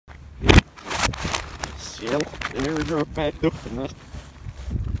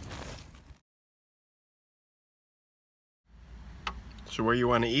So where you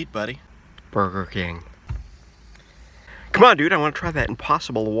want to eat, buddy? Burger King. Come on, dude, I want to try that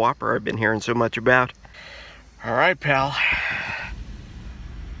Impossible Whopper I've been hearing so much about. All right, pal.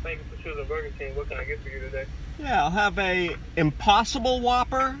 Thank you for choosing Burger King. What can I get for you today? Yeah, I'll have a Impossible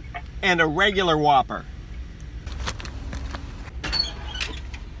Whopper and a regular Whopper.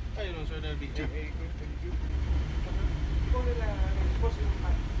 How you doing, sir? That'd be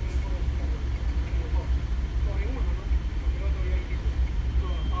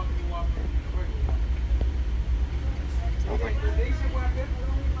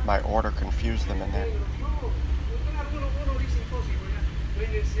My order confused them in there.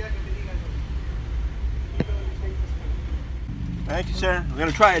 Thank you, sir. We're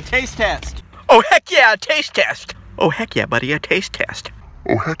gonna try a taste test. Oh, heck yeah, a taste test. Oh, heck yeah, buddy, a taste test.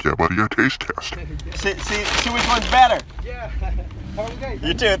 Oh, heck yeah, buddy, a taste test. See which one's better. Yeah. Have a good day.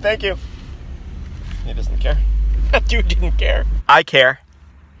 You too, thank you. He doesn't care. That dude didn't care. I care.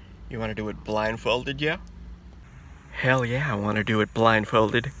 You want to do it blindfolded, yeah? Hell yeah, I want to do it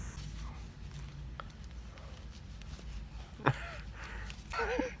blindfolded.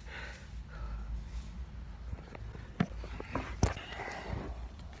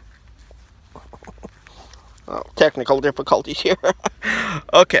 Oh, technical difficulties here.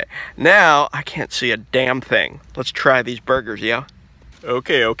 Okay, now I can't see a damn thing. Let's try these burgers, yeah?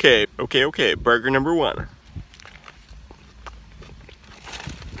 Okay. Burger number one.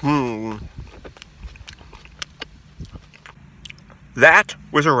 That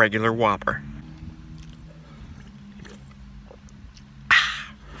was a regular Whopper.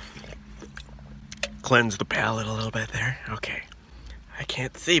 Cleanse the palate a little bit there. Okay. I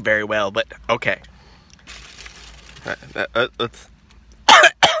can't see very well, but okay. Let's.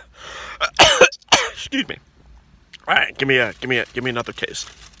 Excuse me. All right, give me another taste.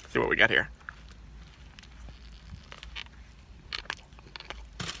 See what we got here.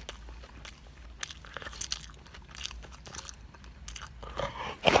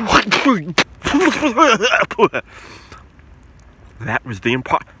 That was the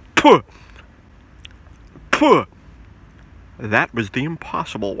That was the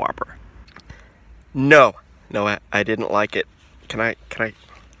Impossible Whopper. No, I didn't like it. Can I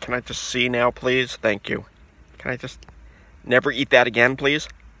just see now, please? Thank you. Can I just never eat that again, please?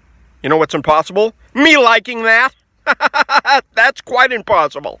 You know what's impossible? Me liking that. That's quite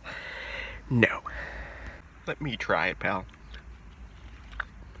impossible. No. Let me try it, pal.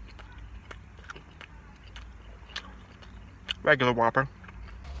 Regular Whopper.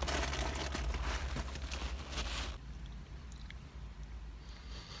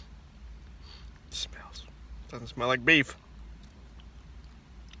 Doesn't smell like beef.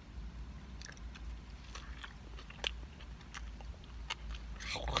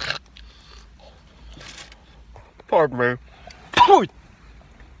 Pardon me.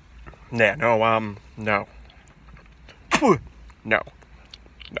 Yeah, no. No.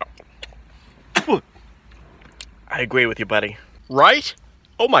 I agree with you, buddy. Right?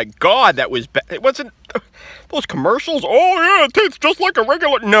 Oh my God, that was bad. It wasn't those commercials. Oh yeah, it tastes just like a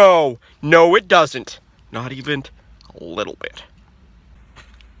regular. No, it doesn't. Not even a little bit.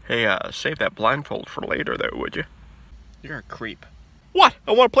 Hey, save that blindfold for later, though, would you? You're a creep. What?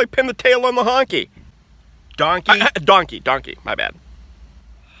 I want to play pin the tail on the honky. Donkey? Donkey. My bad.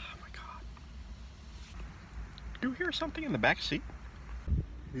 Oh, my God. Do you hear something in the back seat?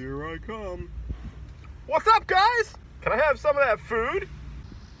 Here I come. What's up, guys? Can I have some of that food?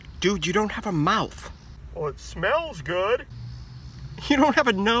 Dude, you don't have a mouth. Well, it smells good. You don't have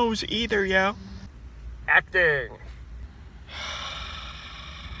a nose either, yo. Acting.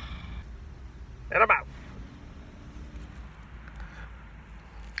 And I'm out.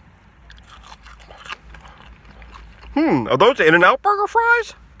 Are those In-N-Out burger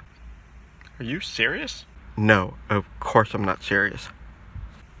fries? Are you serious? No, of course I'm not serious.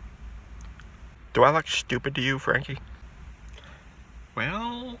 Do I look stupid to you, Frankie?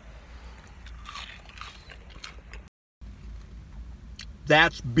 Well...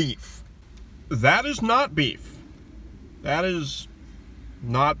 That's beef. That is not beef. That is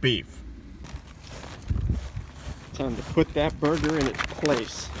not beef. Time to put that burger in its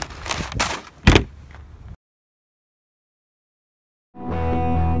place. I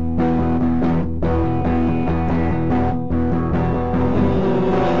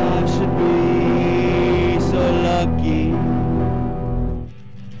should be so lucky.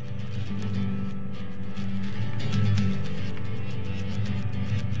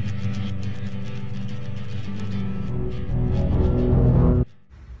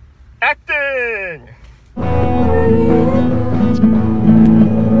 Acting! Bye.